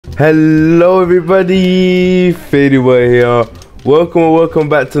Hello everybody, Fadyway here. Welcome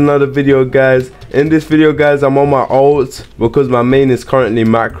back to another video, guys. In this video, guys, I'm on my alt because my main is currently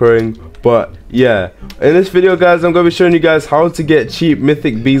macroing. But yeah, in this video, guys, I'm going to be showing you guys how to get cheap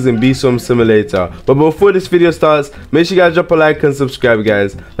mythic bees in Bee Swarm Simulator. But before this video starts, make sure you guys drop a like and subscribe,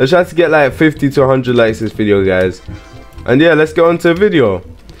 guys. Let's try to get like 50 to 100 likes this video, guys. And yeah, let's get on to the video.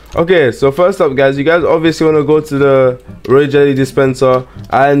 Okay, so first up, guys, you guys obviously want to go to the royal jelly dispenser,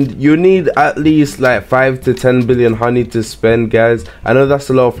 and you need at least like 5 to 10 billion honey to spend, guys. I know that's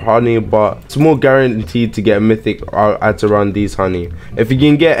a lot of honey, but it's more guaranteed to get mythic at around these honey. If you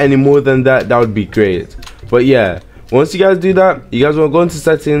can get any more than that, that would be great. But yeah, once you guys do that, you guys want to go into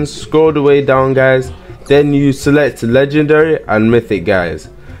settings, scroll the way down, guys. Then you select legendary and mythic, guys.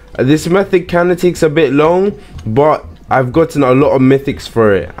 This method kind of takes a bit long, but I've gotten a lot of mythics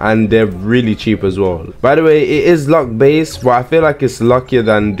for it, and they're really cheap as well. By the way, it is luck based, but I feel like it's luckier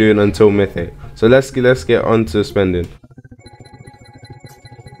than doing until mythic. So let's get on to spending.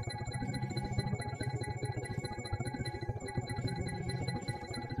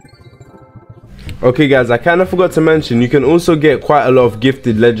 Okay, guys, I kind of forgot to mention, you can also get quite a lot of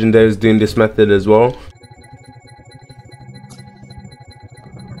gifted legendaries doing this method as well.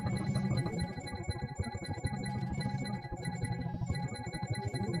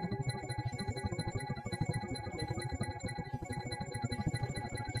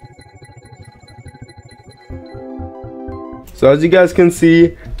 So as you guys can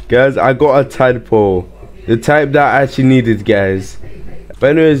see, guys, I got a tadpole, the type that I actually needed, guys.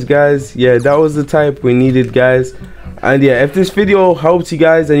 But anyways, guys, yeah, that was the type we needed, guys. And yeah, if this video helped you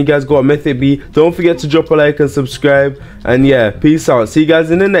guys and you guys got a mythic bee, don't forget to drop a like and subscribe. And yeah, peace out. See you guys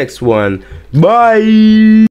in the next one. Bye.